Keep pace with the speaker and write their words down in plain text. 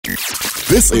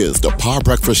This is the Power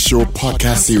Breakfast Show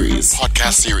podcast series.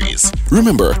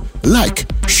 Remember, like,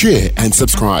 share, and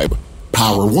subscribe.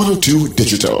 Power 102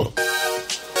 Digital.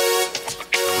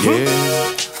 Yeah.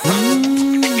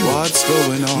 What's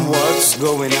going on? What's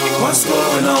going on? What's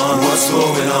going on? What's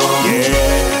going on?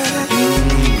 Yeah.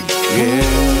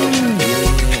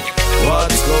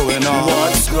 What's going on?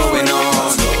 What's going on?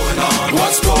 What's going on?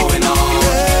 What's going on?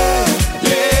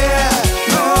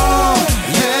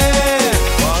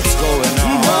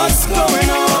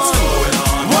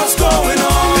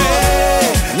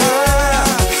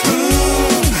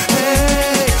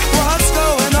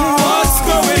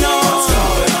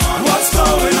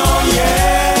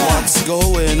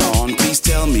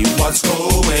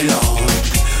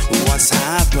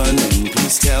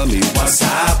 Please tell me what's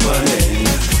happening.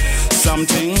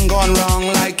 Something gone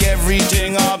wrong, like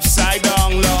everything upside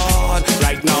down, Lord.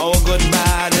 Right now, good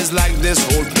bad is like this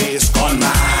whole place gone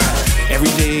mad. Every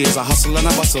day is a hustle and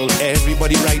a bustle.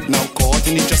 Everybody right now caught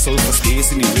in the jostle for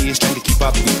space in the race, trying to keep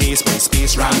up the pace. By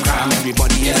space, ram, cram,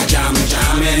 everybody is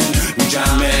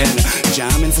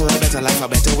jamming for a better life, a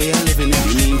better way of living. In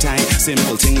the meantime,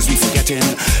 simple things we forgetting,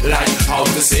 like how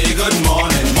to say good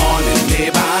morning, morning,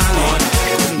 neighbor.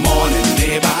 Good morning,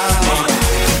 neighbor.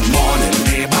 Good morning,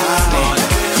 neighbor.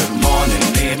 Good morning,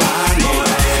 neighbor.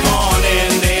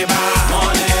 Morning, neighbor.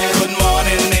 Good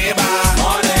morning, neighbor.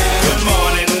 Good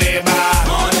morning, neighbor.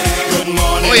 Good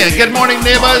morning. Oh yeah, good morning,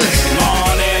 neighbors.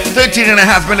 13 and a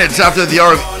half minutes after the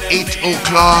hour of 8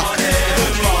 o'clock.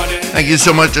 Thank you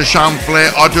so much to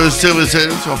Champlain Auto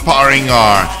Services for powering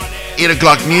our 8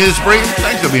 o'clock news brief.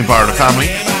 Thanks for being part of the family.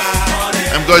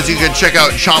 And of course, you can check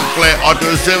out Champlain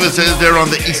Auto Services. They're on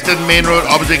the Eastern Main Road,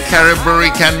 opposite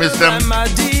Caribbery. Can't miss them.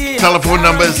 Telephone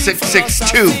number is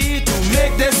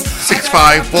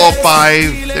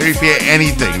 662-6545. They repair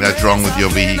anything that's wrong with your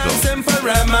vehicle.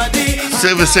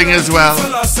 Servicing as well.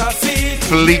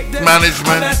 Fleet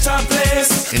management.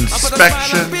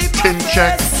 Inspection. Tin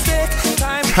check.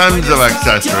 Tons of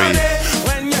accessories.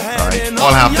 Alright,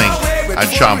 all happening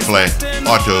at Champlain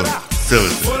Auto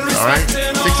Services. Alright,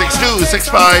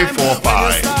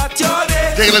 662-6545.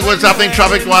 Take a look what's happening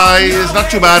traffic-wise.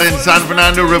 Not too bad in San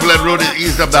Fernando. Rivulet Road is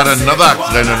east of that. Another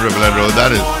accident on Rivulet Road.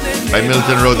 That is by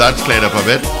Milton Road. That's cleared up a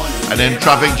bit. And then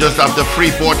traffic just after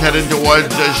Freeport heading towards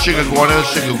Chicagonas.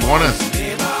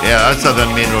 Yeah, that's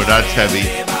Southern Main Road. That's heavy.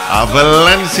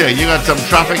 Valencia, you got some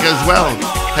traffic as well.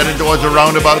 Heading towards a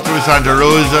roundabout through Santa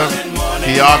Rosa,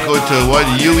 Piarco towards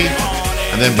Yui,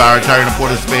 and then Barataria to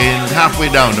Port of Spain, halfway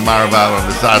down to Maraval on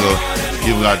the saddle.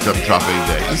 You've got some traffic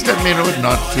there. Eastern Main Road,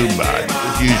 not too bad.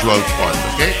 Just usual spots,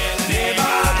 okay?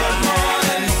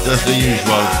 Just the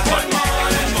usual spots.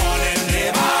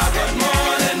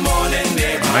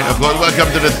 Alright, of course,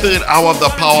 welcome to the third hour of the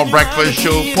Power Breakfast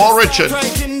Show. Paul Richard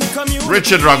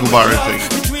Raghubar.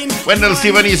 Wendell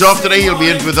Stephen, he's off today. He'll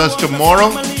be in with us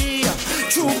tomorrow.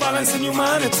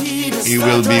 He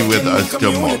will be with us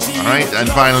tomorrow. Alright, and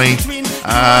finally,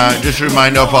 just a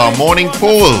reminder of our morning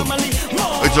poll,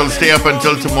 which will stay up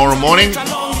until tomorrow morning.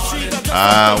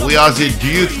 We ask you, do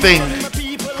you think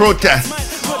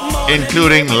protests,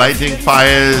 including lighting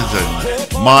fires and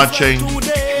marching,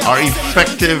 are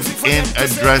effective in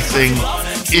addressing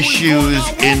issues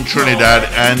in Trinidad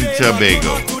and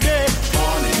Tobago?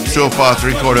 So far,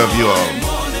 3/4 of you are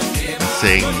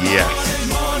saying yes.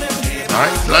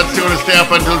 Alright, so that's going to stay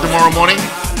up until tomorrow morning.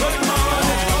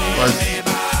 Plus,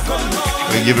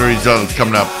 we'll give you results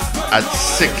coming up at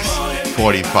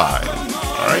 6:45.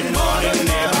 Alright?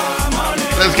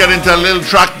 Let's get into a little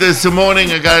track this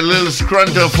morning. I got a little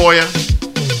scrunter for you.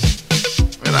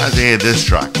 When I hear this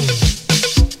track.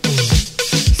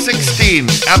 16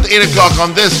 after 8 o'clock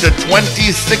on this, the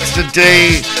 26th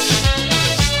day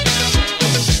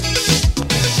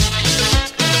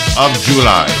of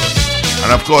July.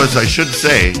 And of course, I should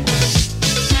say,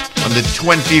 on the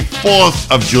 24th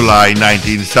of July,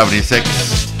 1976,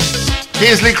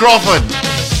 Paisley Crawford,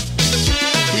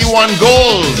 he won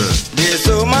gold. There's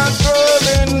so much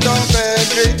rolling down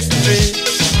Frederick Street.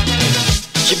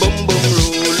 She boom boom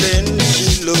rolling, she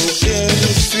looking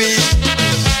sweet.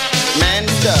 Men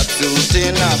stop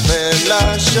shooting a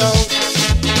fella shout.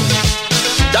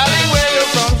 Darling, where you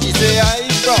from? She say I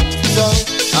from south.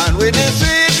 And with the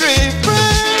sweet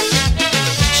refrain,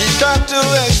 she start to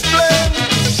explain.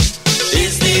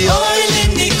 It's the oil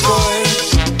in the coil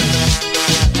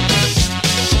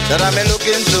that I'm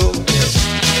looking to.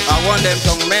 I want them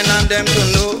young men and them to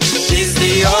know. It's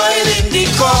the oil in the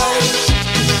coil.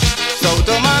 So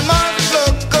to man must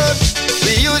look good.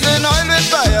 We using oil with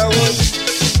firewood.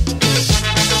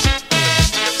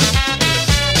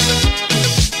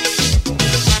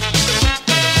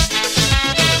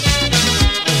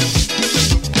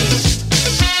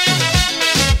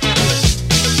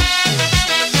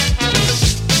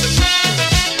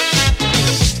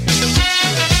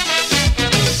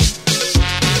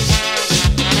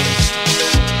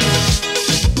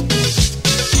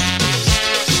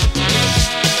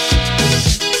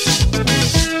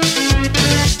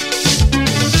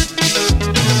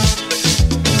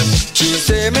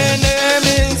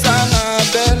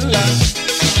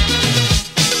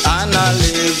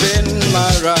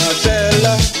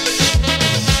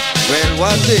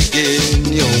 what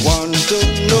again you want to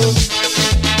know?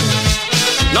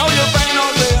 Now you find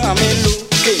out where I'm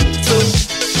looking so.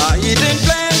 I eating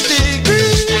plenty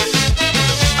green,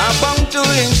 I'm bound to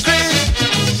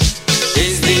increase.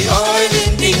 Is the oil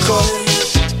in the coil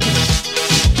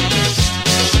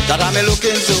that I'm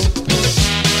looking so?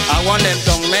 I want them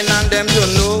tongue men and them to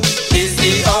know. Is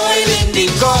the oil in the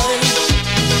coil?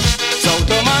 South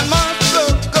man must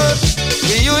look good.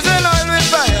 We using oil with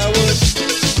firewood.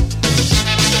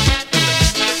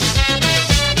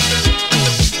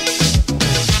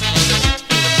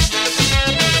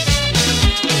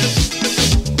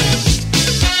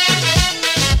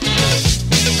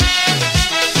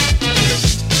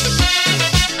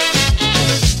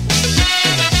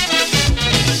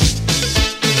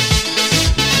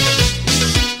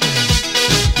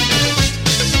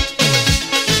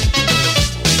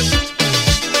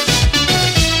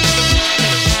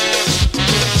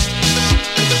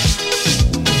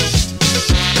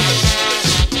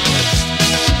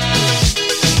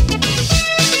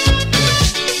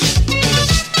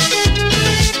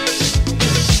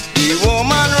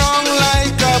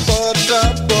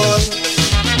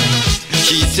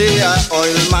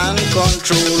 Oil man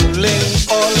controlling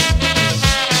all,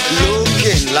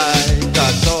 looking like a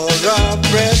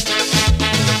thoroughbred.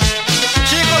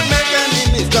 She could make any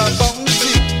Mr.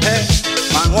 Bouncy, eh?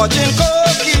 Man watching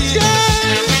Cookie, eh?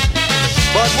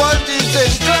 But what is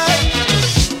inside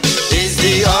is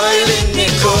the oil in the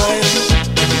coil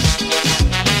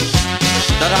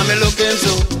that I'm looking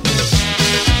so.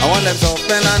 I want them to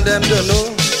open and them to know.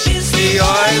 It's the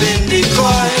oil in the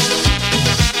coil.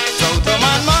 South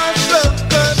man must look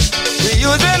good. We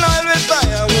using oil with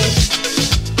firewood.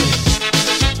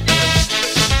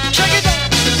 Check it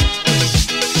out.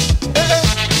 Hey,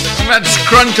 hey. And that's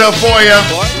Crunter for you.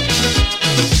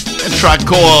 A track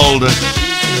called,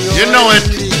 you know it.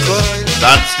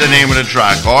 That's the name of the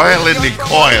track, Oil in the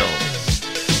Coil.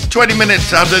 20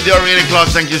 minutes after the 8 o'clock.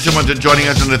 Thank you so much for joining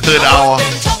us in the third hour.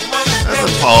 That's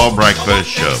the Power Breakfast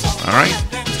Show. All right.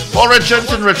 Paul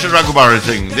Richards and Richard Raghubar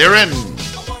Singh. They're in.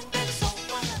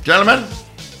 Gentlemen?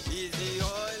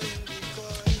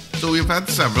 So we've had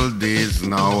several days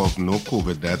now of no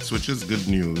COVID deaths, which is good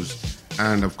news.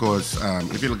 And of course,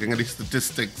 if you're looking at the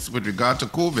statistics with regard to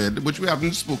COVID, which we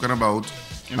haven't spoken about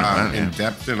in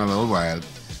depth in a little while,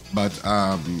 but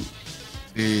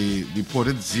they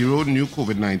reported 0 new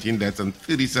COVID-19 deaths and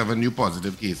 37 new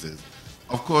positive cases.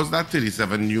 Of course, that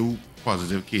 37 new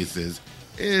positive cases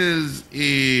is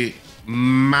a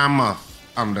mammoth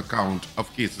undercount of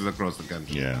cases across the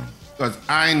country. Yeah. Because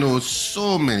I know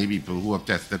so many people who have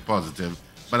tested positive,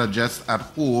 but are just at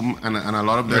home, and a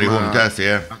lot of them are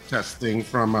testing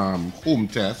from home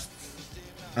tests.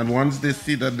 And once they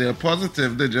see that they're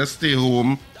positive, they just stay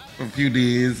home for a few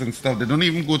days and stuff. They don't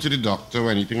even go to the doctor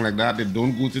or anything like that. They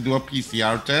don't go to do a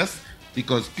PCR test,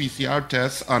 because PCR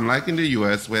tests, unlike in the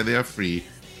US where they are free,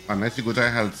 unless you go to a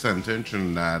health center in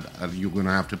Trinidad, you're going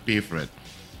to have to pay for it.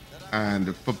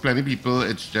 And for plenty of people,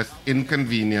 it's just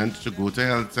inconvenient to go to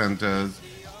health centers.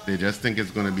 They just think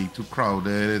it's going to be too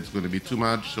crowded, it's going to be too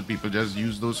much, so people just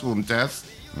use those home tests.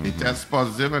 They test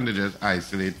positive and they just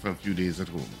isolate for a few days at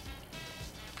home.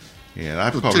 Yeah,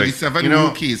 that's so public. 37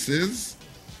 new cases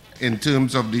in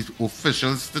terms of the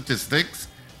official statistics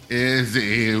is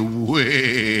a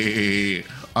way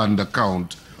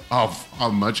undercount of how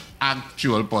much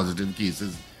actual positive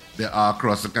cases there are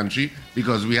across the country,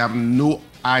 because we have no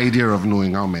idea of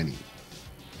knowing how many.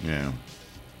 Yeah.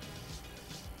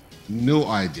 No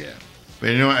idea.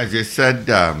 But you know, as you said,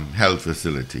 health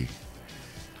facility.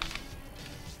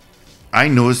 I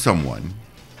know someone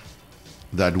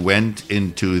that went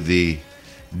into the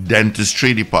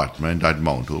dentistry department at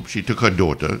Mount Hope. She took her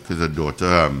daughter, because her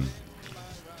daughter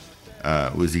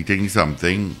was eating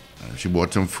something. She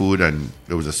bought some food and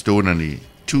there was a stone and the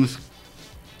tooth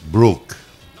broke.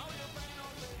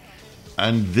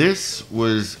 And this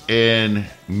was in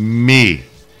May,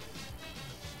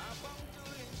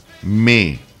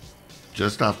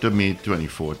 just after May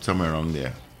 24th, somewhere around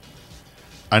there.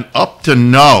 And up to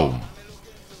now,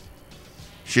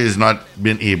 she has not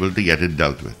been able to get it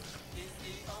dealt with.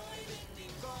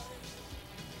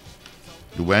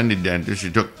 When the dentist, she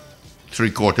took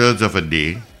 3/4 of a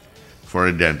day for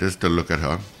a dentist to look at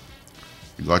her.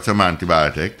 She got some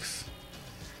antibiotics.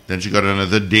 Then she got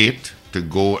another date to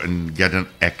go and get an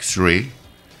x-ray.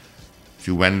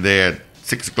 She went there at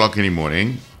 6 o'clock in the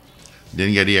morning.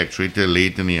 Didn't get the x-ray till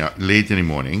late in the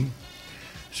morning.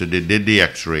 So they did the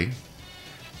x-ray.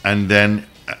 And then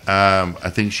I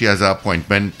think she has an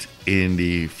appointment in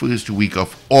the first week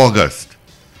of August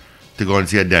to go and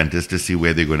see a dentist to see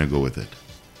where they're going to go with it.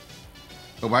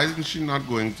 But why isn't she not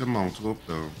going to Mount Hope,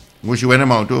 though? Well, she went to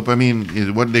Mount Hope, I mean,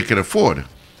 is what they could afford.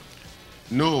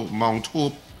 No, Mount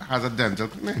Hope has a dental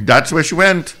clinic. That's where she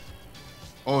went.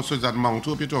 Oh, so it's at Mount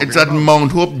Hope you're talking It's at about?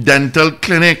 Mount Hope Dental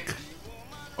Clinic.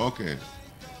 Okay.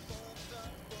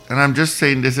 And I'm just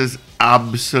saying this is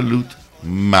absolute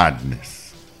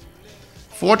madness.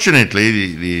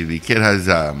 Fortunately, the kid has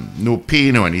no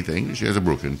pain or anything. She has a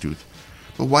broken tooth.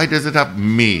 But why does it have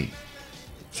May?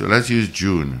 So let's use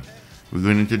June. We're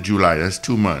going into July. That's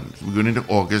 2 months. We're going into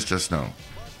August just now.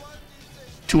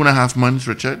 2.5 months,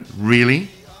 Richard? Really?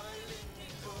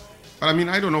 But I mean,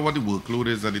 I don't know what the workload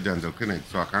is at the dental clinic,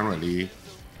 so I can't really.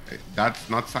 That's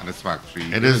not satisfactory.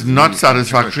 It is not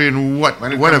satisfactory in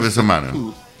whatever is the manner.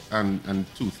 Tooth and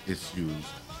tooth issues,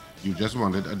 you just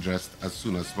want it addressed as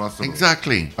soon as possible.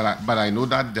 Exactly. But I know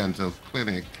that dental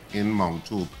clinic in Mount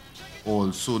Hope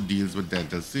also deals with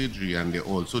dental surgery, and they're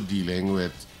also dealing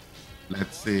with,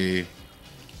 let's say,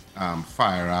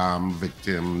 firearm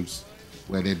victims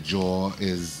where their jaw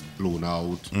is blown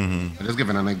out. I'm just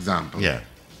giving an example. Yeah.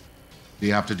 They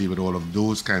have to deal with all of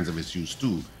those kinds of issues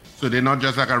too. So they're not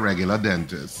just like a regular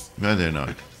dentist No, they're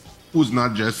not.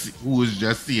 who is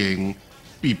just seeing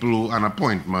people on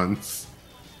appointments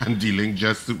and dealing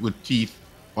just with teeth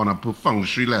on a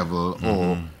functionary level,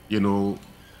 or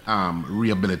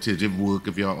rehabilitative work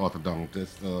if you're an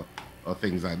orthodontist or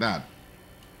things like that.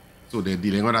 So they're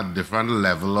dealing with a different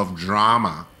level of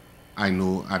drama, I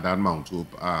know, at that Mount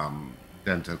Hope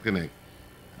dental clinic.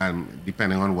 And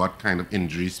depending on what kind of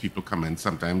injuries people come in,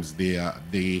 sometimes they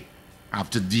have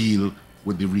to deal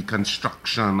with the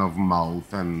reconstruction of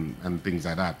mouth and things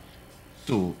like that.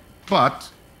 So, but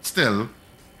still,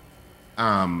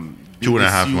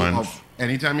 2.5 months.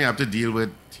 Anytime you have to deal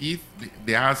with teeth,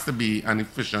 there has to be an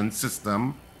efficient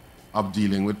system of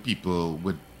dealing with people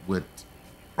with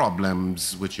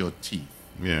problems with your teeth.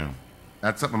 Yeah.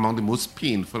 That's among the most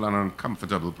painful and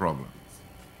uncomfortable problems.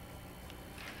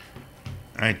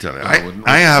 I tell you, I wouldn't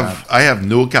I wish have I have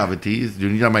no cavities. The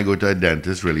only time I go to a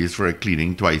dentist really is for a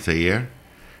cleaning twice a year,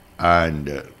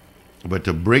 and but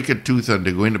to break a tooth and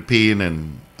to go into pain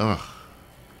and But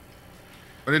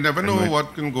you never know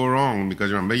what can go wrong,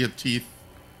 because remember, your teeth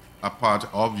are part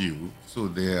of you, so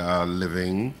they are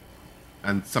living,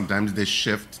 and sometimes they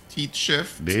shift. Teeth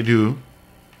shift. they do.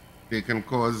 They can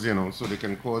cause, so they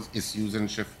can cause issues in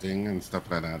shifting and stuff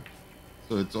like that.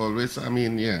 So it's always, I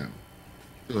mean, yeah.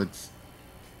 So it's,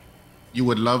 you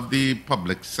would love the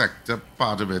public sector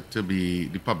part of it to be,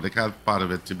 the public health part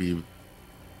of it to be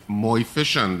more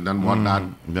efficient than what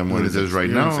Than what it is right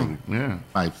now. experiencing Yeah.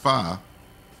 by far.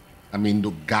 I mean,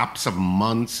 the gaps of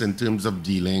months in terms of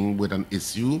dealing with an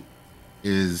issue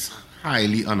is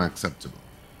highly unacceptable.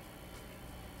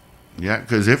 Yeah,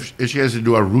 because if she has to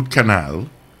do a root canal,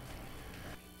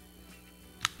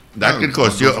 that could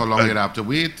cost you. How long you'd have to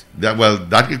wait?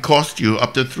 That could cost you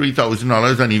up to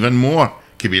 $3,000 and even more.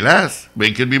 Could be less, but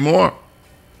it could be more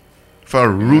for a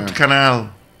root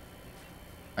canal.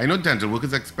 I know dental work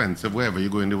is expensive wherever you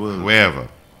go in the world. Wherever.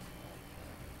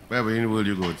 Wherever in the world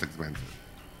you go, it's expensive.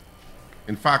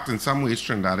 In fact, in some ways,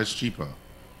 Trinidad is cheaper.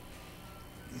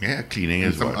 Yeah, cleaning In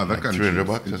is some what, other like countries, $300 in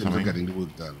or terms of something. getting the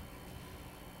work done.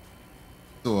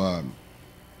 So,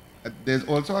 there's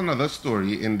also another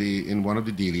story in one of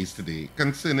the dailies today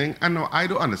concerning, I know I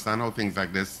don't understand how things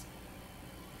like this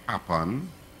happen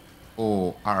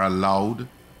or are allowed to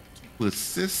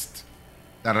persist,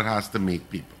 that it has to make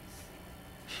people.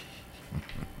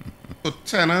 So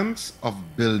tenants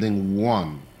of Building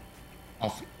 1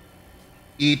 of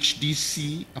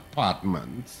HDC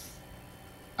Apartments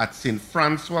at St.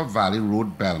 Francois Valley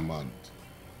Road, Belmont,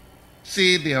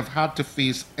 say they have had to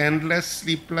face endless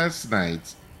sleepless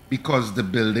nights because the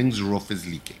building's roof is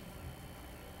leaking.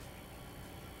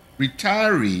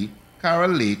 Retiree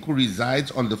Carol Lake, who resides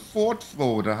on the 4th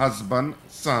floor with her husband,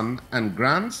 son, and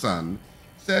grandson,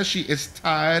 says she is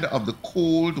tired of the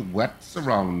cold, wet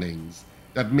surroundings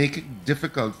that make it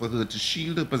difficult for her to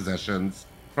shield her possessions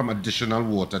from additional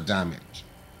water damage.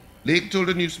 Lake told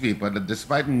the newspaper that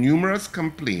despite numerous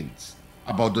complaints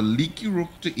about the leaky roof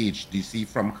to HDC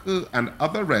from her and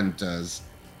other renters,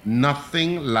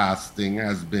 nothing lasting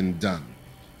has been done.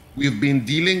 We've been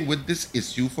dealing with this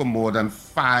issue for more than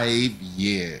 5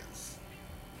 years.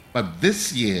 But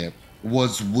this year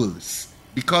was worse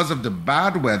because of the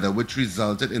bad weather, which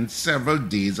resulted in several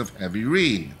days of heavy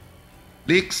rain.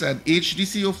 Lake said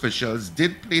HDC officials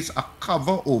did place a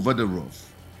cover over the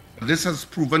roof, but this has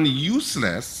proven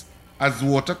useless as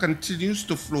water continues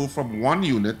to flow from one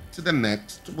unit to the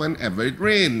next whenever it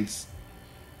rains.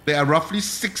 There are roughly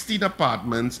 16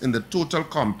 apartments in the total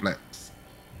complex.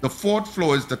 The 4th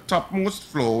floor is the topmost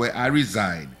floor where I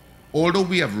reside. Although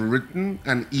we have written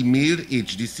and emailed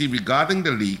HDC regarding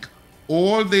the leak,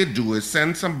 all they do is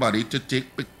send somebody to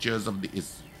take pictures of the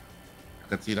issue. I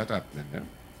can see that happening, yeah?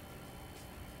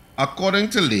 According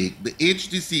to Lake, the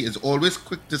HDC is always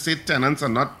quick to say tenants are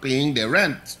not paying their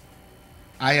rent.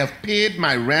 I have paid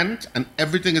my rent and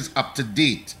everything is up to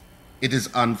date. It is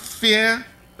unfair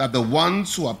that the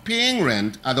ones who are paying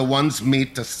rent are the ones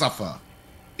made to suffer.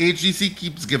 HDC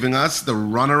keeps giving us the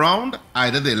runaround.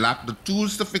 Either they lack the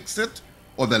tools to fix it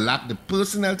or they lack the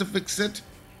personnel to fix it.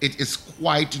 It is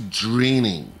quite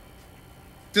draining.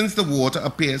 Since the water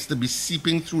appears to be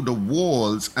seeping through the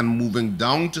walls and moving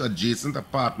down to adjacent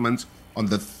apartments on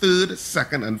the 3rd,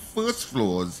 2nd, and 1st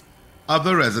floors,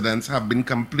 other residents have been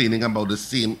complaining about the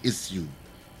same issue.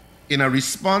 In a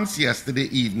response yesterday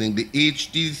evening, the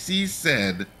HDC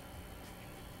said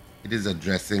it is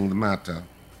addressing the matter.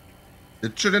 The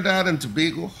Trinidad and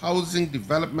Tobago Housing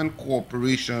Development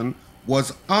Corporation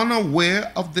was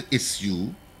unaware of the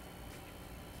issue.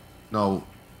 Now,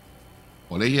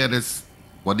 all I hear is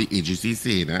what the agency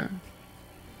said.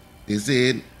 They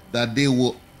said that they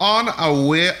were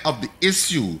unaware of the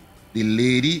issue. The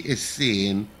lady is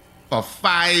saying for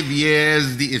 5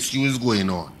 years the issue is going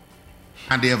on.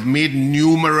 And they have made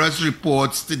numerous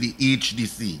reports to the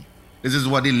HDC. This is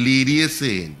what the lady is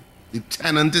saying. The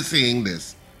tenant is saying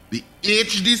this. The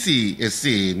HDC is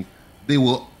saying they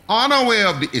were unaware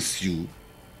of the issue,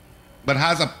 but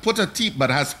has put a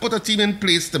team in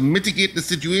place to mitigate the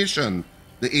situation.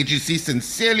 The HDC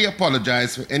sincerely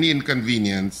apologized for any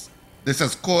inconvenience this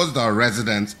has caused our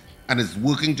residents and is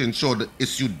working to ensure the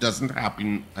issue doesn't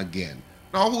happen again.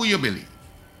 Now, who you believe?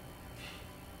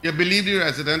 You believe the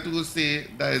resident who say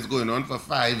that is going on for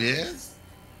 5 years?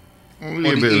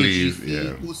 Only or the believe, HDC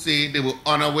yeah. Who say they were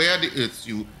unaware of the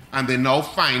issue and they now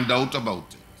find out about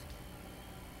it?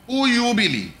 Who you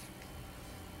believe?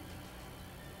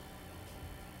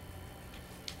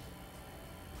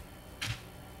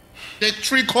 Take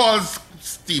 3 calls,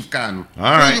 Steve Khan. All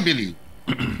right. Who you believe?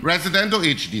 Resident or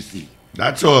HDC?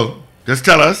 That's all. Just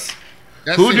tell us.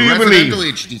 That's Who do you believe? Resident or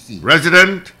HDC?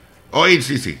 Resident or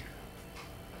HDC?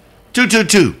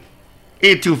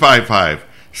 222-8255.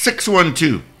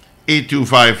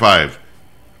 612-8255.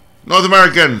 North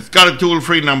Americans, got a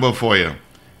toll-free number for you.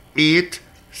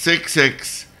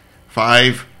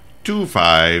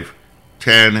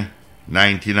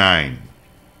 866-525-1099.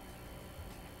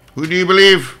 Who do you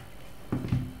believe?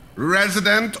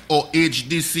 Resident or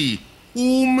HDC?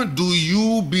 Whom do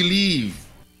you believe?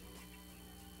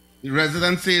 The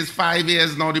resident says 5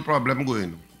 years now the problem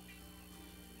going on.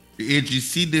 The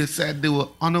HDC, they said they were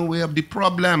unaware of the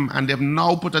problem and they've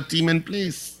now put a team in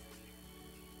place.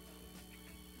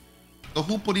 So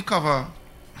who put the cover?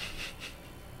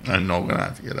 I'm not going to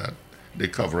ask you that. They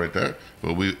cover it there,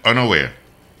 but we're unaware.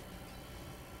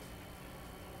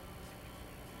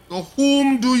 So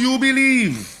whom do you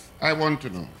believe? I want to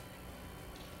know.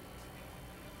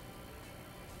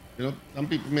 You know, some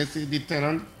people may say the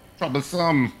tenant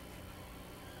troublesome.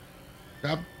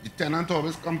 The tenant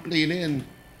always complaining.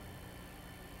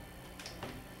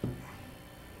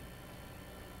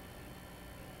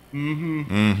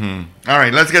 All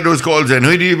right, let's get those calls in.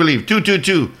 Who do you believe?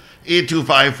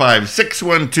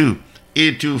 222-8255.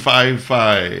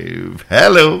 612-8255.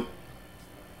 Hello.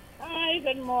 Hi,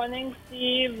 good morning,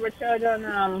 Steve, Richard,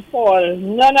 and Paul.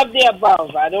 None of the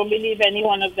above. I don't believe any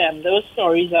one of them. Those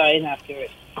stories are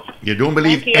inaccurate. You don't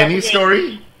believe any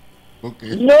story?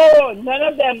 Okay. No, none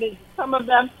of them. Some of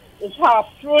them is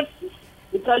half-truth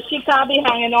because she can't be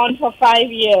hanging on for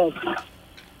 5 years,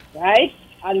 right?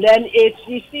 And then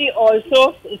HDC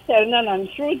also is telling an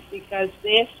untruth because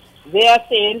they are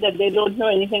saying that they don't know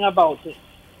anything about it,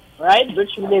 right?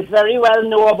 Which they very well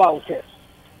know about it,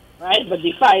 right? But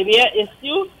the 5-year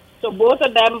issue, so both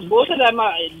of those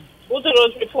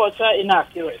reports are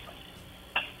inaccurate.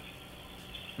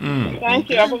 Thank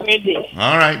you. Have a great day.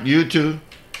 All right, you too.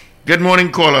 Good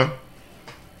morning, caller.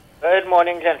 Good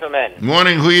morning, gentlemen.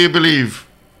 Morning. Who you believe?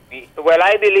 Well,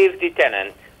 I believe the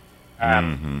tenant.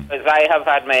 Because I have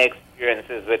had my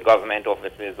experiences with government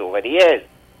offices over the years.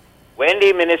 When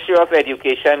the Ministry of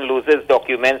Education loses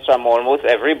documents from almost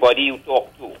everybody you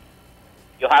talk to,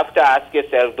 you have to ask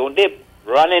yourself, don't they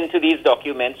run into these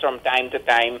documents from time to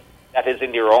time that is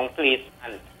in the wrong place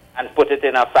and put it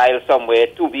in a file somewhere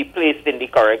to be placed in the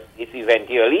correct place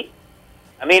eventually?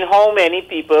 I mean, how many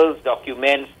people's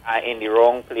documents are in the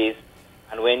wrong place,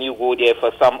 and when you go there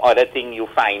for some other thing, you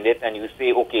find it and you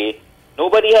say, okay,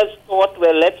 nobody has thought,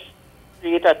 well, let's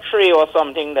create a tray or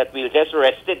something that we'll just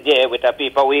rest it there with a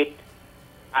paperweight,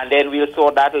 and then we'll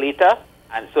sort that later,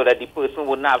 and so that the person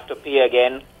wouldn't have to pay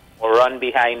again or run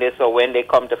behind this, or when they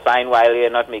come to find while you're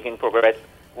not making progress.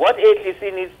 What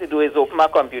ATC needs to do is open a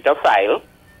computer file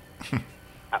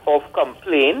of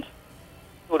complaint,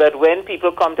 so that when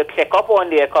people come to check up on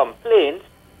their complaint,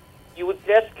 you would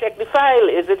just check the file.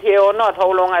 Is it here or not?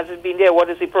 How long has it been there? What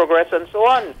is the progress and so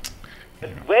on? But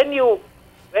when you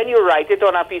write it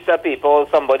on a piece of paper or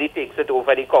somebody takes it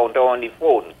over the counter on the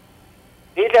phone,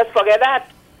 they just forget that.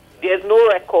 There's no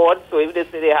record, so if they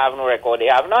say they have no record, they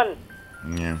have none.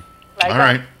 Yeah. Like all that.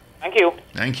 right. Thank you.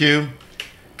 Thank you.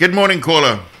 Good morning,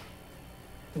 caller.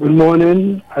 Good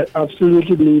morning. I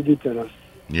absolutely believe the tenant.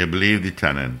 You believe the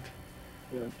tenant.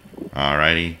 Yes. All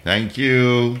righty. Thank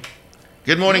you.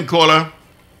 Good morning, caller.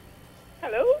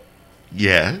 Hello.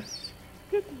 Yes.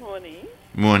 Good morning.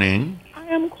 Morning. I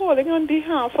am calling on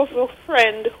behalf of a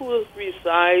friend who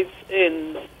resides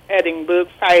in Edinburgh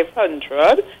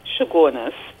 500,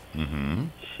 Shogunus. Mm-hmm.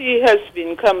 She has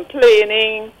been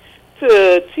complaining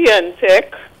to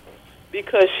TNTech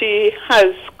because she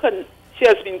has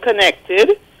been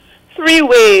connected 3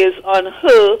 ways on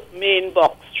her main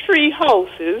box. 3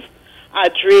 houses are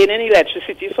draining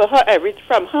electricity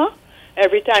from her.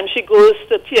 Every time she goes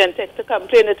to TNTech to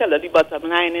complain, they tell her the bottom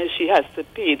line is she has to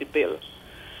pay the bill.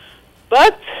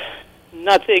 But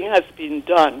nothing has been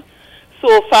done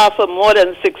so far for more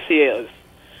than 6 years.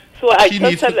 So she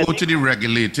needs to go to the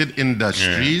regulated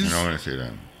industries. Yeah, I want to say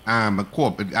that.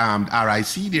 Corporate,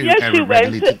 RIC. Yes, she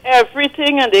went to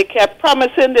everything and they kept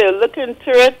promising they'll look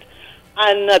into it,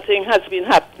 and nothing has been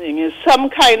happening. There's some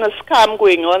kind of scam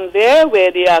going on there where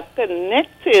they are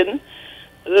connecting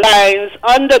lines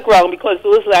underground, because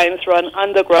those lines run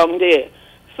underground there.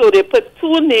 So they put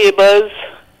 2 neighbors'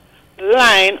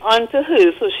 line onto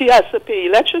hers, so she has to pay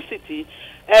electricity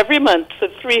every month for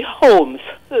 3 homes,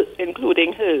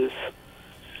 including hers.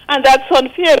 And that's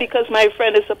unfair because my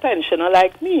friend is a pensioner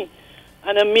like me.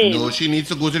 And I mean... No, she needs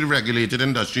to go to the Regulated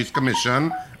Industries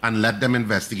Commission and let them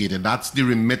investigate it. That's the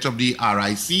remit of the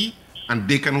RIC, and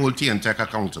they can hold TNTech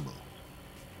accountable.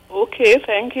 Okay,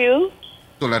 thank you.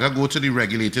 So let her go to the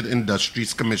Regulated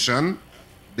Industries Commission.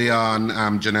 They are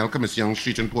on Janelle Commission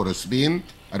Street in Port of Spain.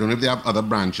 I don't know if they have other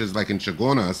branches like in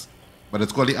Chagonas, but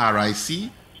it's called the RIC.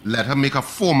 Let her make a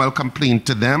formal complaint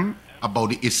to them about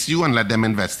the issue and let them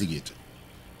investigate it.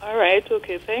 All right,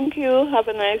 okay, thank you. Have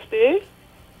a nice day.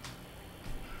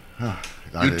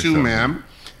 You too, ma'am.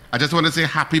 I just want to say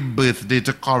happy birthday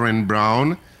to Corinne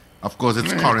Brown. Of course,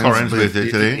 it's Corinne's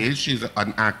birthday today. She's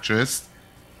an actress.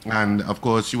 And, of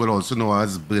course, you will also know her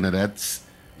as Bernadette's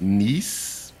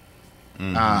niece.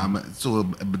 Mm-hmm. So,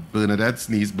 Bernadette's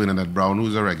niece, Bernadette Brown,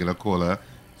 who's a regular caller.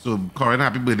 So, Corinne,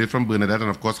 happy birthday from Bernadette. And,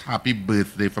 of course, happy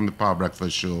birthday from the Power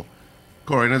Breakfast Show.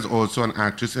 Corinne is also an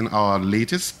actress in our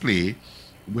latest play,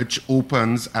 which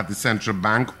opens at the Central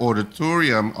Bank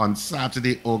Auditorium on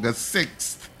Saturday, August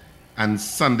 6th and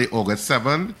Sunday, August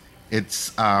 7th.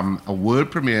 It's a world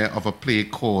premiere of a play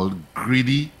called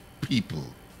Greedy People.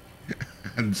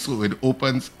 And so it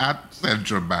opens at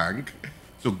Central Bank.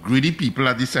 So Greedy People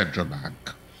at the Central Bank.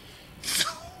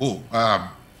 So,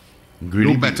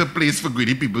 no better place for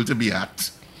greedy people to be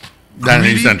at than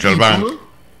the Central Bank.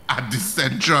 At the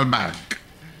Central Bank.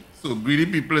 So Greedy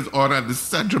People is on at the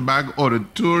Central Bank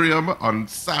Auditorium on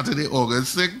Saturday,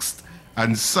 August 6th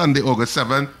and Sunday, August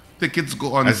 7th. Tickets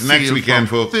go on sale next weekend,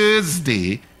 from folks.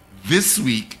 Thursday. This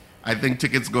week, I think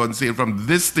tickets go on sale from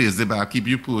this Thursday, but I'll keep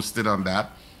you posted on that.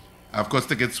 Of course,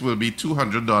 tickets will be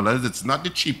 $200. It's not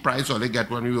the cheap price all they get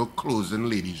when we were closing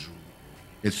ladies' room.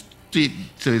 It's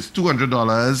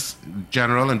 $200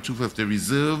 general and $250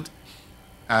 reserved.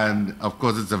 And, of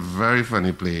course, it's a very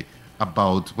funny play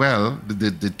about, well,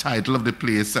 the title of the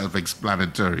play is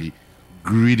self-explanatory.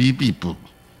 Greedy People.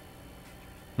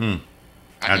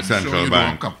 At Central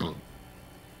Bank.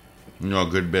 No,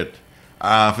 good bit.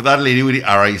 For that lady with the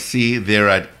RIC, they're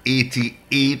at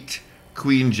 88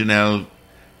 Queen Janelle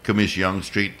Commission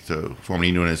Street, so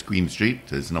formerly known as Queen Street.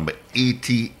 So it's number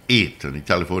 88, and the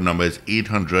telephone number is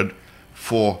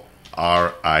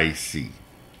 800-4RIC.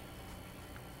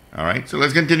 All right, so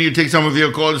let's continue to take some of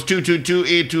your calls.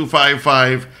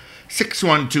 222-8255,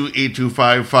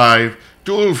 612-8255,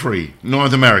 toll-free,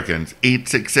 North Americans,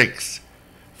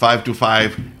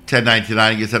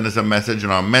 866-525-1099. You send us a message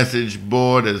on our message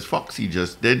board, as Foxy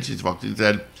just did. Foxy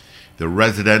said, the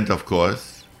resident, of course.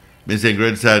 Miss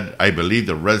Ingrid said, I believe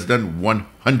the resident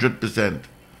 100%.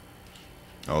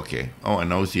 Okay. Oh, I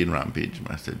now see in Rampage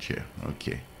message here.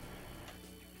 Okay.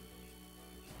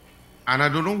 And I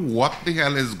don't know what the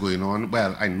hell is going on.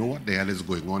 Well, I know what the hell is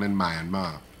going on in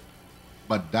Myanmar.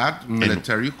 But that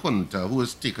military junta who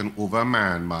has taken over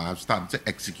Myanmar have started to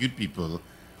execute people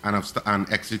and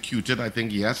executed, I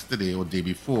think, yesterday or day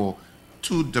before,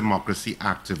 two democracy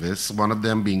activists, one of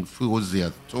them being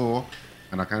Fozia Tor,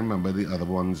 and I can't remember the other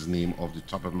one's name off the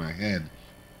top of my head.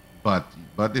 But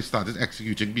they started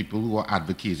executing people who were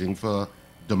advocating for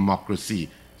democracy.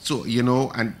 So, in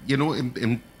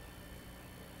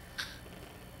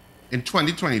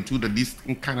 2022, that these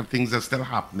kind of things are still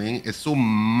happening is so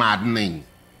maddening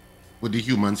with the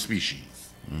human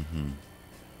species. Mm-hmm.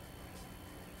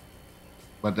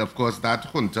 But of course,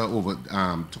 that junta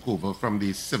took over from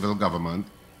the civil government,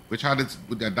 which had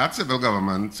that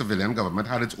civilian government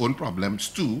had its own problems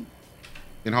too,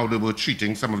 in how they were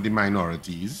treating some of the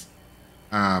minorities,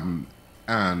 and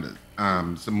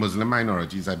some Muslim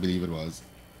minorities, I believe it was,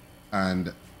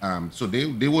 and so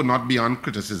they would not be on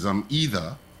criticism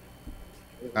either.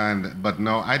 But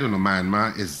now I don't know,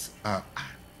 Myanmar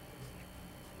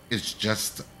is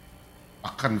just a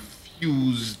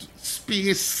confused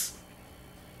space,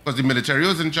 because the military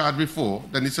was in charge before,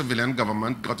 then the civilian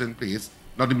government got in place,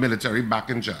 now the military back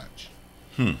in charge.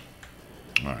 All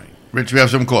right, Rich, we have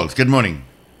some calls. Good morning.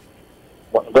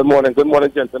 Good morning,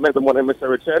 gentlemen. Good morning, Mr.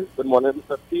 Richard. Good morning,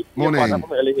 Mr. Steve. Morning.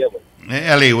 Hey,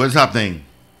 Ellie, what's happening?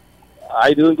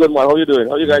 I doing good, man. How you doing?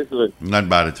 How you guys doing? Not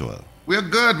bad at all. We're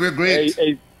good. We're great.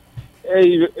 Hey,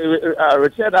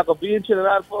 Richard, I could be in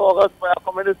Trinidad for August, but I'm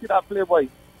coming to see that Playboy.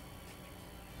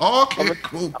 Okay,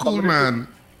 cool, man.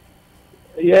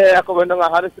 Yeah, I come in and I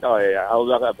had to see that. I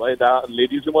was like, boy, that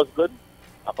ladies room was good.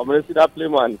 I come in to see that play,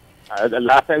 man. The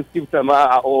last time Steve told me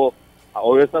I owe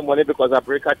you some money because I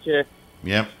break a chair.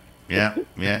 Yep.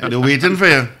 They're waiting for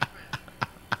you.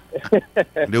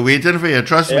 They're waiting for you.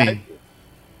 Trust me.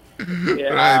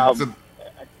 Yeah, Right.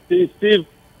 Steve,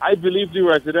 I believe the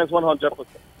residents 100%.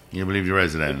 You believe the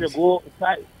residents? If you go,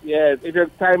 it is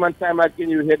time and time again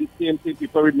you hear the same thing.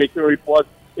 People will make a report.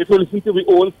 If you listen to the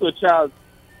own surcharge,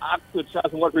 ask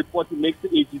surcharge what report to make to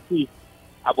AGC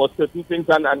about certain things,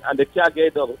 and they can't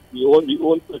get the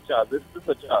own surcharge. This is the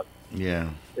surcharge. Yeah.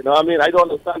 You know what I mean? I don't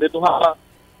understand. They don't have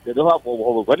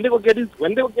when they go get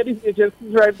these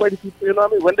agencies right by the people, you know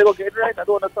what I mean? When they go get it right, I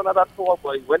don't understand how that's so,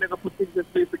 boy. When they go put things in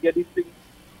place to get these things,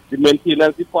 the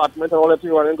maintenance department and all that thing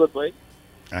running good, boy.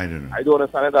 I don't know. I don't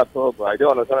understand that at all, boy. I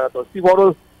don't understand that at all. See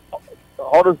how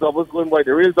those doubles going by.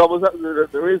 The real doubles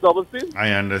thing?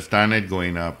 I understand it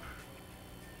going up.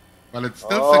 Well, it's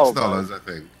still $6, I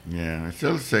think. Yeah, it's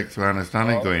still $6. I understand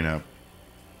it going up.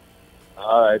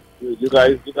 All right. You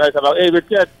guys have hey,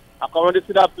 Richard, I'm coming to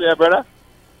see that player, brother.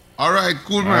 All right,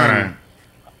 cool, man.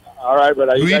 All right,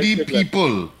 brother. Greedy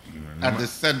people at the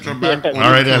Central Bank. All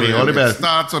right, Ellie. All the best. It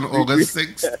starts on August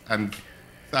 6th and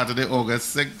Saturday,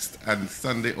 August 6th and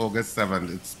Sunday, August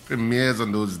 7th. It premieres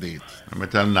on those dates. I'm going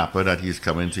to tell Napa that he's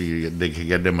coming to you. They can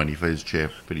get the money for his chair,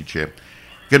 for the chair.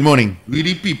 Good morning.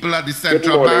 Greedy people at the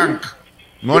Central Bank.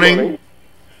 Morning.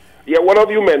 Yeah, one of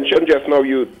you mentioned just now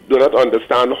you do not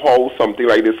understand how something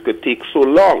like this could take so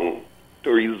long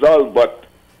to resolve, but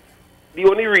the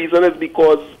only reason is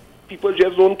because people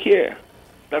just don't care.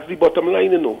 That's the bottom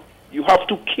line, you know. You have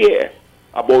to care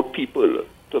about people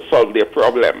to solve their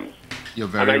problems. You're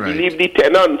very right. And I believe the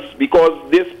tenants, because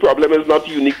this problem is not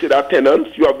unique to that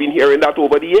tenants, you have been hearing that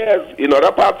over the years in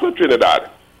other parts of Trinidad,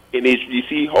 in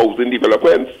HDC housing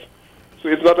developments. So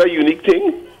it's not a unique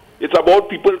thing. It's about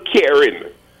people caring.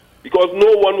 Because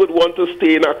no one would want to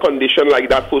stay in a condition like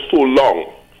that for so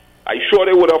long. I'm sure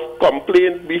they would have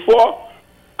complained before.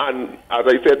 And as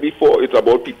I said before, it's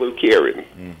about people caring.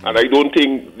 Mm-hmm. And I don't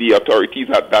think the authorities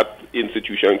at that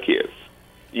institution cares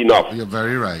enough. You're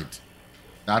very right.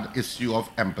 That issue of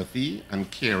empathy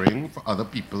and caring for other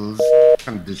people's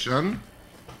condition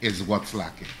is what's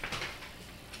lacking.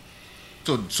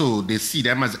 So they see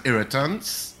them as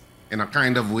irritants in a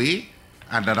kind of way,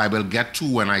 and that I will get to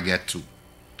when I get to.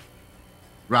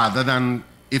 Rather than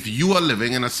if you are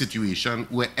living in a situation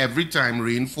where every time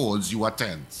rain falls, you are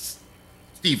tense.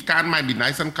 Steve Khan might be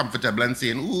nice and comfortable and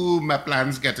saying, ooh, my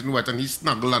plant's getting wet, and he's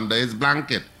snuggled under his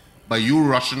blanket. But you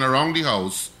rushing around the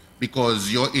house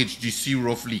because your HGC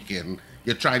roof leaking,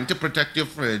 you're trying to protect your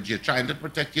fridge, you're trying to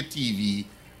protect your TV,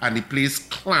 and the place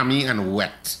clammy and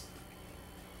wet.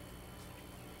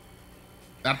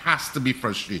 That has to be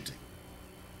frustrating.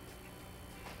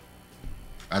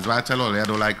 That's why I tell Oli I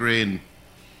don't like rain.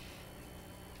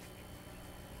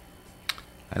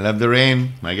 I love the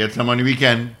rain. I get some on the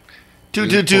weekend.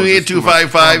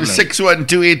 222-8255,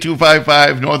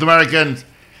 612-8255. North Americans,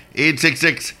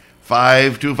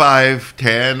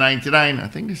 866-525-1099. I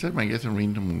think they said I get some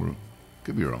rain tomorrow.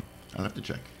 Could be wrong. I'll have to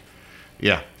check.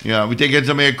 Yeah. We take in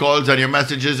some of your calls and your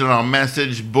messages on our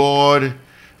message board,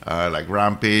 like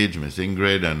Rampage, Miss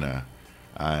Ingrid,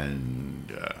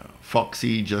 and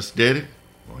Foxy just did.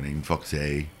 Morning,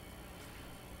 Foxy.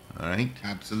 All right.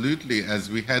 Absolutely. As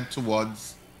we head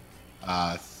towards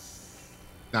 9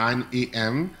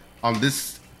 a.m. on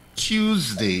this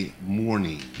Tuesday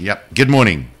morning. Yep. Good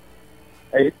morning.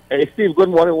 Hey, Steve, good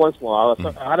morning once more.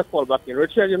 I had a call back in.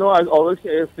 Richard, I always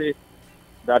hear you say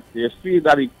that they feel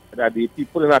that the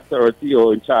people in authority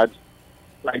or in charge,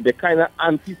 like they're kind of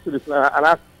anti-citizen.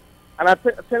 And I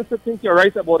tend to think you're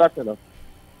right about that,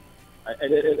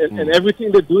 And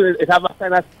everything they do, it have a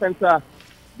kind of sense of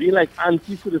being like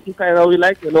anti-citizen kind of way,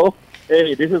 like,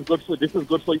 hey, this is good for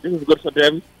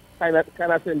them, kind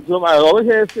of syndrome. I always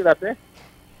hear you say that,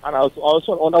 And I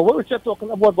also on what Richard talking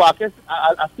about, but I guess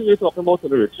I see you're talking about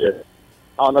Richard.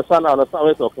 I understand what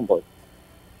you're talking about.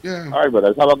 Yeah. All right,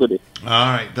 brothers. Have a good day. All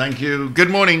right. Thank you. Good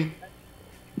morning.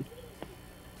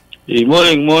 Hey,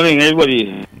 morning,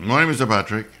 everybody. Morning, Mr.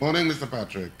 Patrick. Morning, Mr.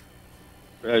 Patrick.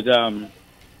 Right,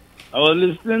 I was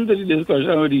listening to the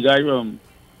discussion with the guy from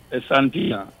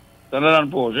S&P,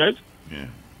 Standard & Poor's, right? Yeah.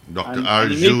 Dr.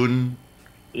 Arjun.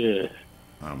 Yeah.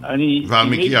 And he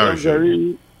Valmiki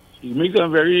Arjun. He makes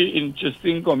some very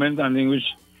interesting comment on things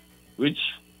which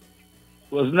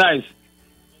was nice.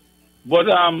 But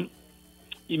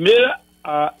he made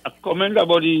a comment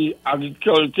about the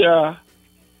agriculture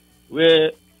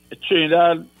where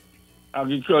Trinidad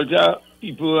agriculture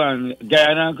people and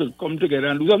Guyana could come together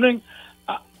and do something.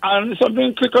 And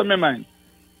something clicked on my mind.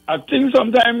 I think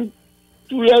sometime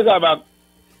 2 years back,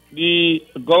 the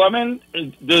government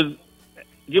does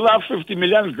give out 50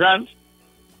 million grants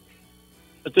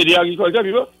to the agriculture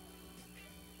people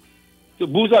to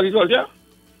boost agriculture.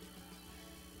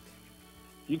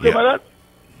 You come at that?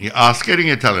 You're asking,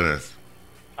 you're telling us.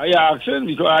 I asking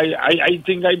because I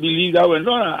think I believe that went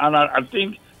on, and I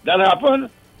think that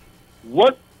happened.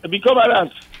 What become of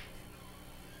that?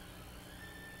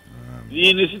 The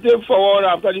initiative forward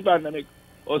after the pandemic,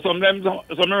 or something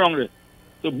wrong there,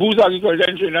 to boost agriculture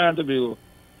in Trinidad and Tobago.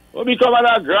 What become of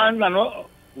that grant, and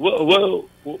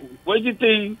what do you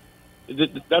think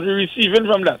that we're receiving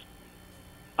from that?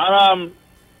 And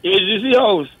AGC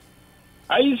House,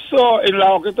 I saw in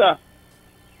La Joqueta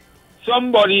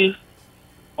somebody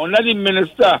under the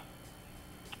minister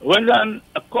went and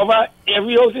covered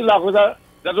every house in La Joqueta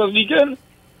that was leaking.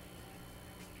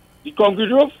 The concrete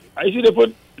roof, I see they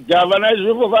put galvanized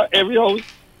roof over every house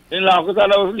in La Joqueta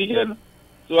that was leaking.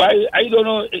 So I don't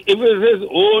know if it's his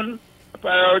own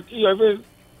priority or if it's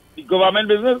the government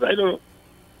business, I don't know.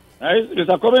 Right,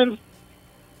 Mr. Cummins?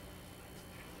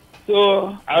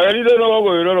 So I really don't know what's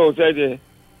going on outside there.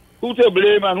 Who to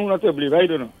blame and who not to blame, I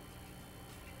don't know.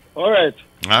 All right.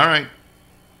 All right.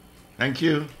 Thank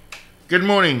you. Good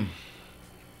morning.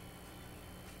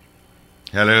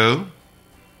 Hello.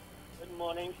 Good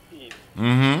morning, Steve.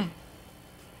 Mm-hmm.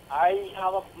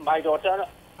 My daughter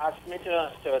asked me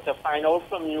to find out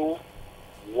from you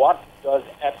what does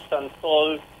Epsom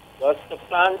salt does to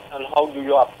plants and how do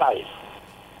you apply it?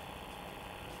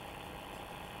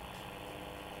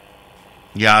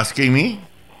 You asking me?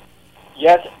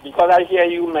 Yes, because I hear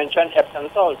you mention Epsom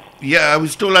salt. Yeah, I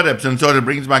was told that Epsom salt it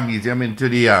brings magnesium into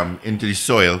the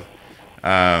soil,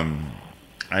 and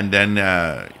then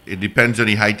it depends on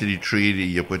the height of the tree.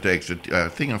 You put extra. I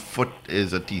think a foot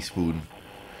is a teaspoon,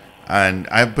 and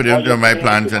I put it into my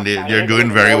plants, and they're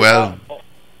doing very well.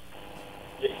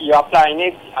 You're applying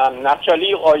it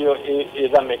naturally, or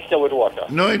is a mixture with water?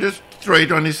 No, I just throw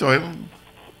it on the soil.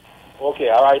 Okay,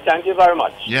 all right. Thank you very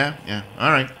much. Yeah.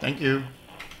 All right. Thank you.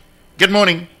 Good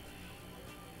morning.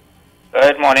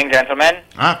 Good morning, gentlemen.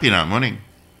 Pina, morning.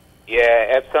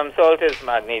 Yeah, Epsom salt is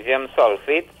magnesium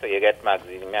sulfate, so you get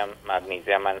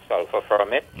magnesium and sulfur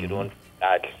from it. You don't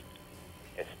add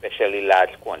especially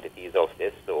large quantities of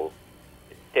this, so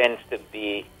it tends to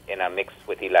be in a mixed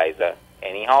fertilizer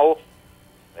anyhow.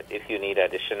 But if you need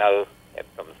additional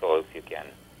Epsom salts, you can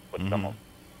put some up.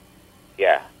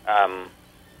 Yeah.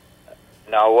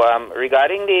 Now,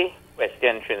 regarding the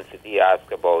question Trincity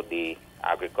asked about the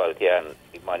agriculture and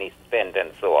the money spent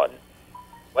and so on,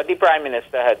 what the Prime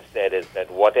Minister had said is that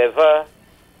whatever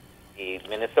the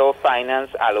Minister of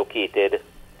Finance allocated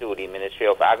to the Ministry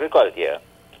of Agriculture,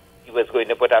 he was going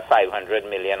to put a $500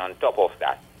 million on top of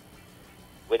that,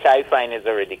 which I find is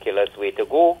a ridiculous way to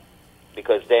go,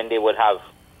 because then they would have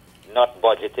not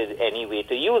budgeted any way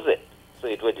to use it. So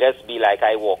it would just be like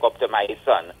I walk up to my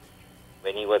son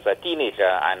when he was a teenager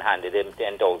and handed him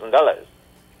 $10,000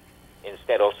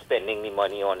 instead of spending the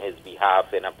money on his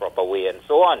behalf in a proper way and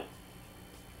so on.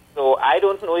 So I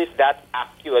don't know if that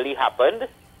actually happened,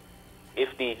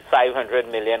 if the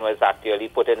 $500 million was actually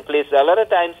put in place. A lot of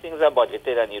times things are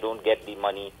budgeted and you don't get the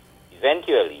money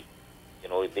eventually. You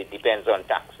know, it depends on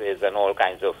taxes and all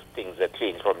kinds of things that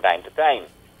change from time to time.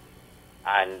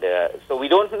 And so we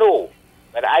don't know.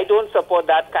 But I don't support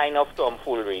that kind of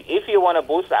tomfoolery. If you want to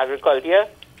boost agriculture,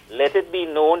 let it be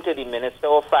known to the Minister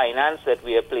of Finance that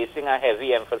we are placing a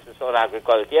heavy emphasis on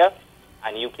agriculture,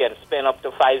 and you can spend up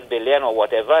to 5 billion or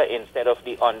whatever instead of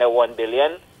the under 1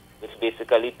 billion, which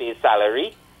basically pays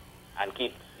salary and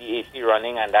keeps the AC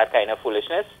running and that kind of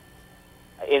foolishness.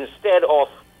 Instead of,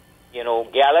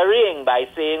 gallerying by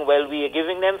saying, well, we are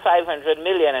giving them 500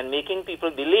 million and making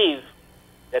people believe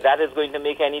that is going to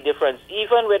make any difference.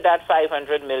 Even with that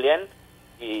 500 million,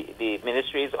 the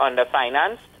ministry is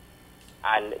under-financed,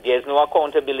 and there's no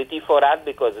accountability for that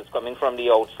because it's coming from the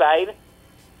outside,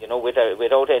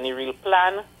 without any real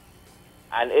plan.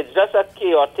 And it's just a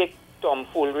chaotic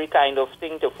tomfoolery kind of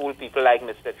thing to fool people like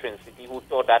Mr. Trincity, who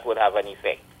thought that would have an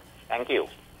effect. Thank you.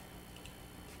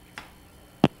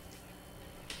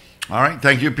 All right,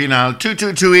 thank you, Pinal.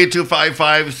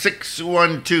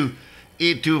 222-8255,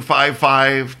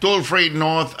 612-8255. Toll-free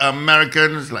North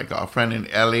Americans, like our friend in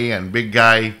LA and Big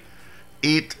Guy,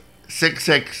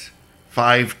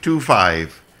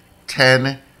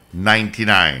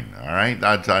 866-525-1099. All right,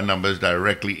 that's our numbers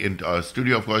directly into our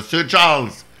studio. Of course, Sir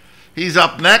Charles, he's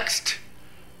up next.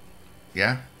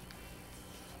 Yeah.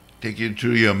 Take you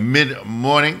through your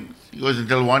mid-morning. He goes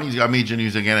until 1. He's got major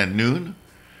news again at noon.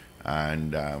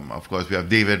 And, of course, we have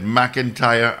David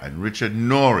McIntyre and Richard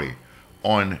Norrie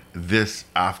on this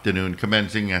afternoon,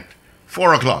 commencing at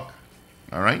 4 o'clock,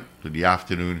 all right, to the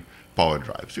afternoon power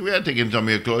drive. So we are taking some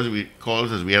of your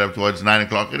calls as we head up towards 9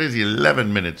 o'clock. It is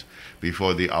 11 minutes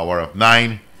before the hour of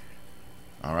 9.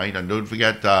 All right, and don't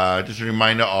forget, just a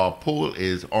reminder, our poll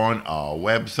is on our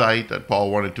website at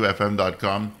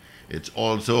power102fm.com. It's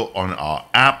also on our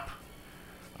app.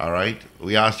 All right,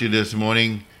 we asked you this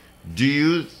morning, do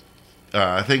you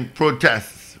think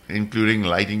protests, including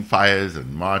lighting fires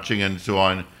and marching and so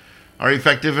on, are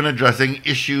effective in addressing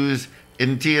issues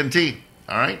in TNT?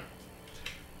 All right?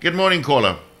 Good morning,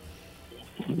 caller.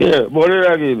 Yeah, morning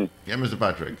again. Yeah, Mr.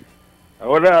 Patrick. I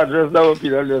want to address that what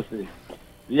Peter just said.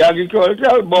 The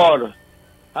Agricultural Board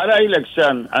had an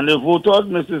election and they voted out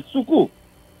Mrs. Suku,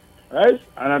 right?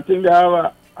 And I think they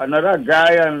have another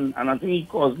guy and I think he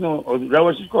cousin, or that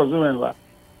was his cousin member.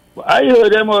 But I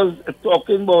heard them was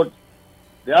talking about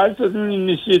there are certain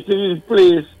initiatives in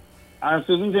place and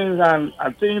certain things, and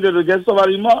I think they will get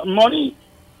somebody money.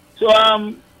 So I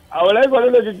would like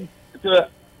to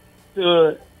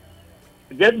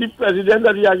get the president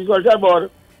of the Agriculture Board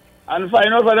and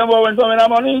find out for them what went on with that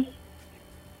money.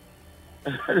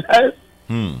 Right?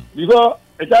 Because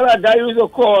it's a guy who is a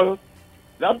call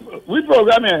that we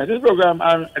program here, this program,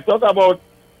 and I talk about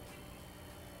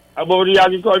the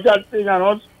agriculture thing and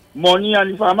all money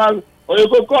and the farmers. Or you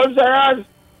could call Sarah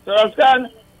Khan.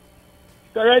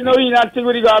 So right now he's acting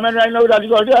with the government right now with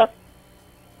agriculture.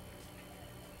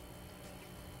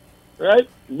 Right?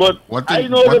 But what I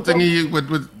thing, know what thing he with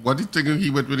what do you think he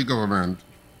with the government?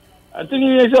 I think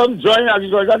he is some joint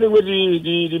agriculture with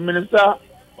the Minister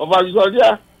of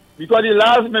Agriculture, because the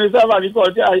last Minister of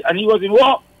Agriculture and he was in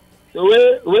war. So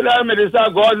where that minister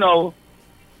gone now?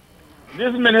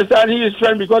 This minister and he is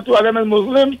friend because two of them is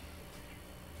Muslim.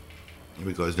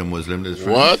 Because the Muslim is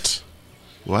what?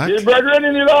 What? The brethren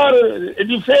in the Lord, in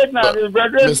the faith now, the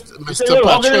brethren.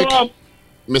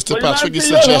 Mr. Patrick, the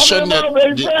suggestion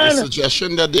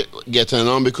that they getting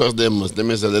on because they're Muslim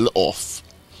is a little off.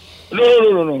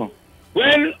 No.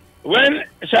 When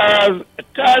Charles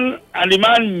Khan and the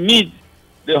man meet,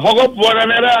 they hug up one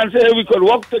another and say we could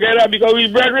work together because we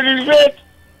brethren in the faith.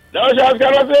 That's what Charles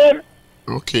Khan was saying.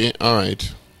 Okay, all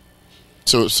right.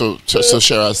 So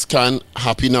Shiraz Khan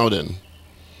happy now then?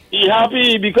 He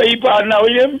happy because he partner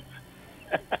with him.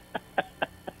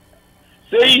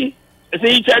 So he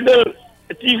tried to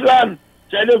thief land,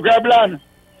 tried to grab land.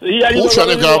 So who trying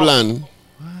to grab land?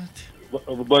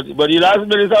 What? But the last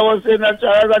minister was saying that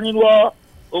Charles and in war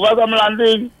over some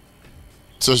landing.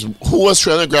 So who was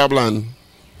trying to grab land?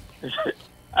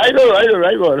 I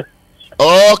know.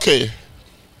 Oh, okay.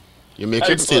 You're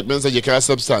making statements that you can't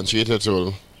substantiate at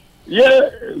all. Yeah,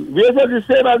 we are the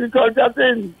same agriculture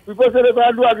thing. People say they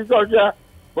can't do agriculture,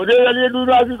 but they really do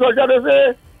agriculture, they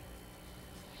say.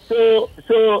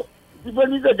 So people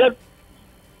need to get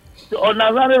to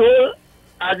understand the whole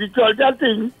agriculture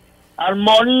thing and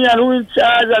money and who in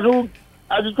charge and who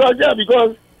agriculture,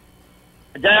 because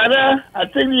Guyana, I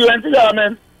think the UNC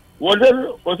government was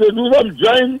to do some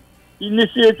joint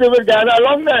initiative with Guyana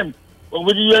along them. But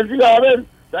with the UNC government,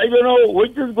 I don't know what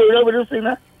is going on with this thing.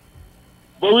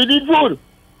 But we need food.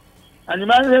 And the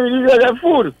man said we need to get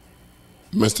food.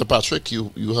 Mr. Patrick,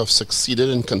 you have succeeded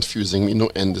in confusing me no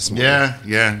end this morning.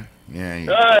 Yeah.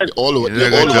 Right. All over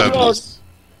the place.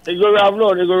 They go have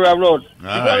load.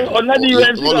 Right. Under the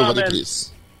UNC all over the government.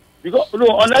 place. Because, under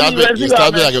the UNC You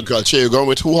start with government. agriculture, you're going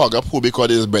with who hog up who because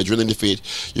there's brethren in the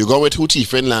faith. You're going with who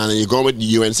thief in land, and you're going with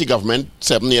the UNC government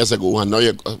 7 years ago, and now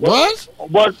you're... What?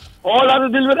 But all have to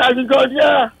deal with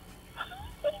agriculture.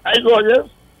 Agriculture.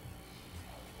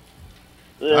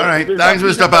 All right. Thanks,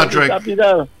 Mr. Patrick.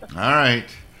 All right.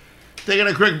 Taking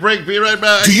a quick break. Be right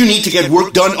back. Do you need to get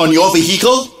work done on your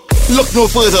vehicle? Look no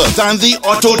further than the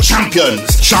Auto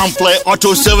Champions. Champlain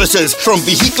Auto Services. From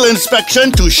vehicle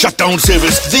inspection to shutdown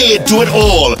service, they do it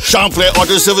all. Champlain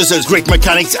Auto Services. Great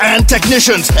mechanics and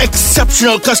technicians.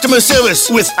 Exceptional customer service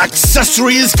with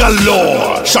accessories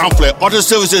galore. Champlain Auto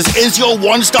Services is your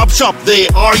one-stop shop. They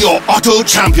are your Auto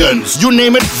Champions. You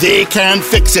name it, they can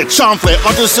fix it. Champlain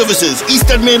Auto Services.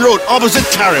 Eastern Main Road, opposite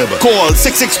Carib. Call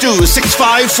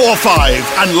 662-6545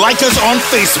 and like us on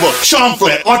Facebook.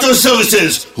 Champlain Auto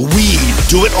Services. We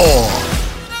do it all.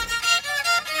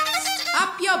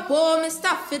 Up your bow,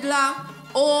 Mr. Fiddler.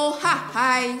 Oh,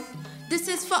 hi. This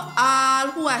is for all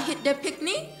who are hit the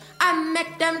picnic and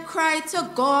make them cry to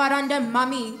God and their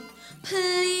mommy.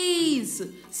 Please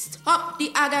stop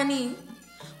the agony.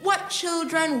 What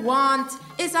children want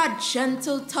is a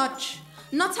gentle touch,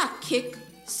 not a kick,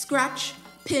 scratch,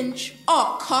 pinch,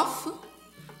 or cuff.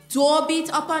 Don't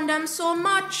beat up on them so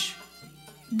much.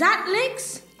 That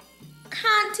licks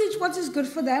can't teach what is good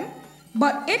for them,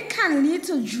 but it can lead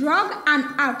to drug and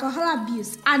alcohol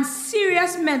abuse and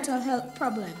serious mental health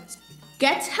problems.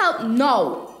 Get help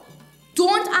now.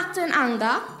 Don't act in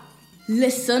anger.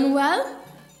 Listen well.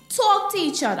 Talk to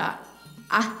each other.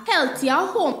 A healthier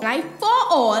home life for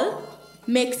all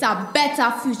makes a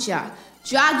better future.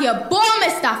 Drag your ball,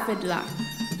 Mr. Fiddler.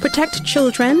 Protect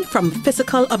children from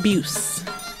physical abuse.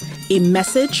 A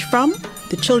message from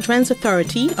the Children's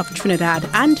Authority of Trinidad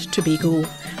and Tobago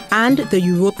and the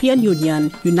European Union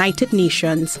United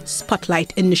Nations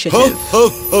Spotlight Initiative. Ho, ho,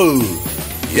 ho!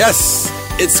 Yes,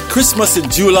 it's Christmas in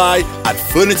July at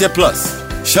Furniture Plus.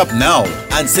 Shop now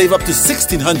and save up to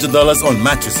 $1,600 on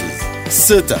mattresses.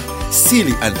 Serta,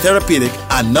 Sealy and Therapeutic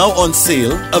are now on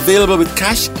sale, available with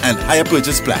cash and higher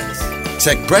purchase plans.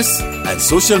 Check press and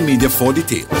social media for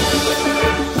details.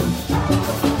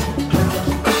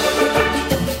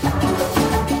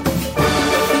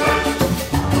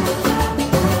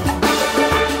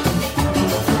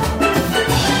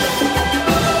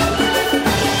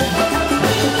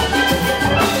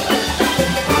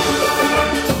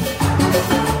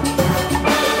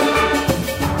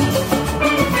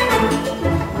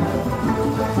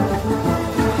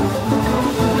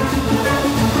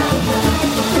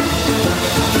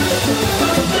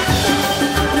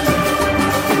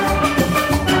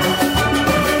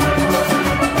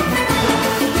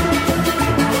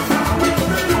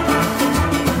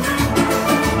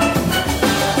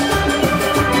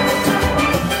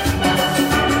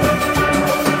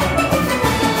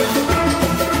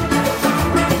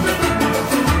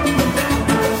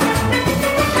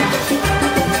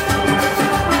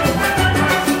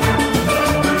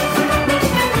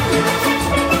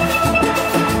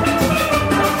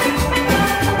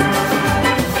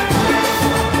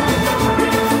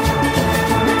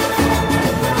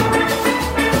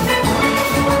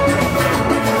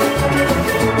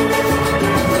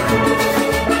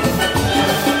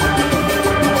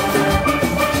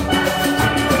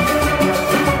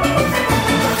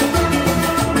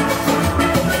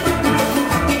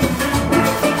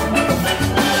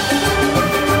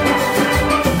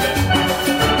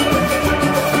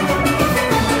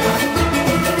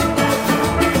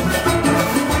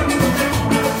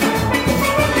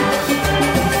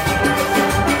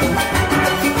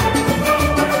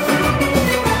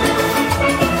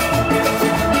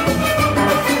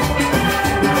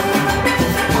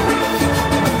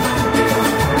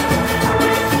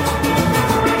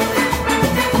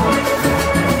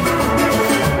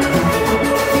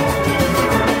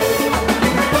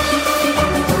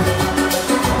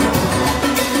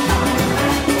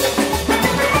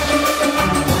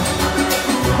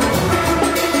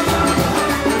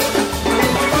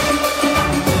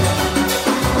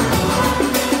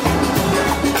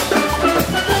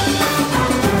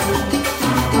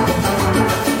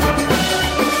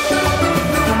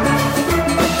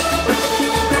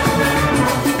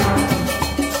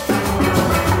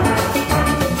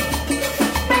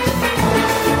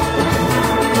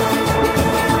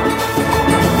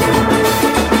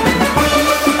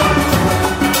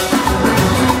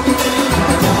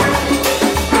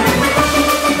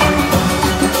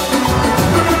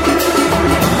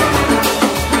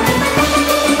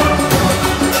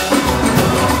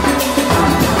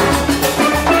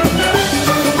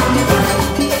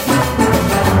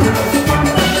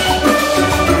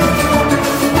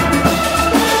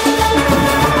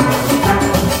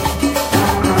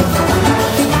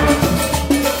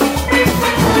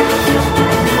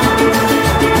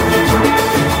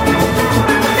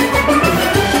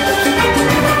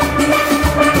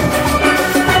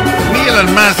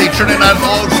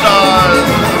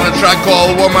 Call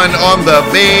Woman on the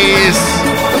bass.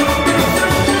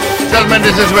 Gentlemen,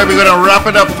 this is where we're going to wrap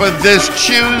it up for this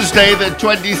Tuesday, the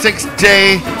 26th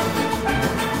day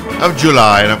of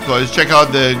July. And of course, check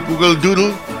out the Google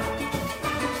Doodle.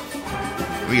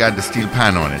 We got the steel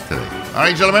pan on it today. All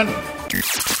right, gentlemen.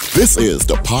 This is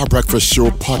the Power Breakfast Show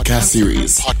podcast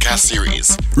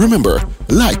series. Remember,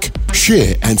 like,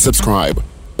 share, and subscribe.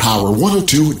 Power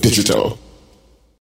 102 Digital.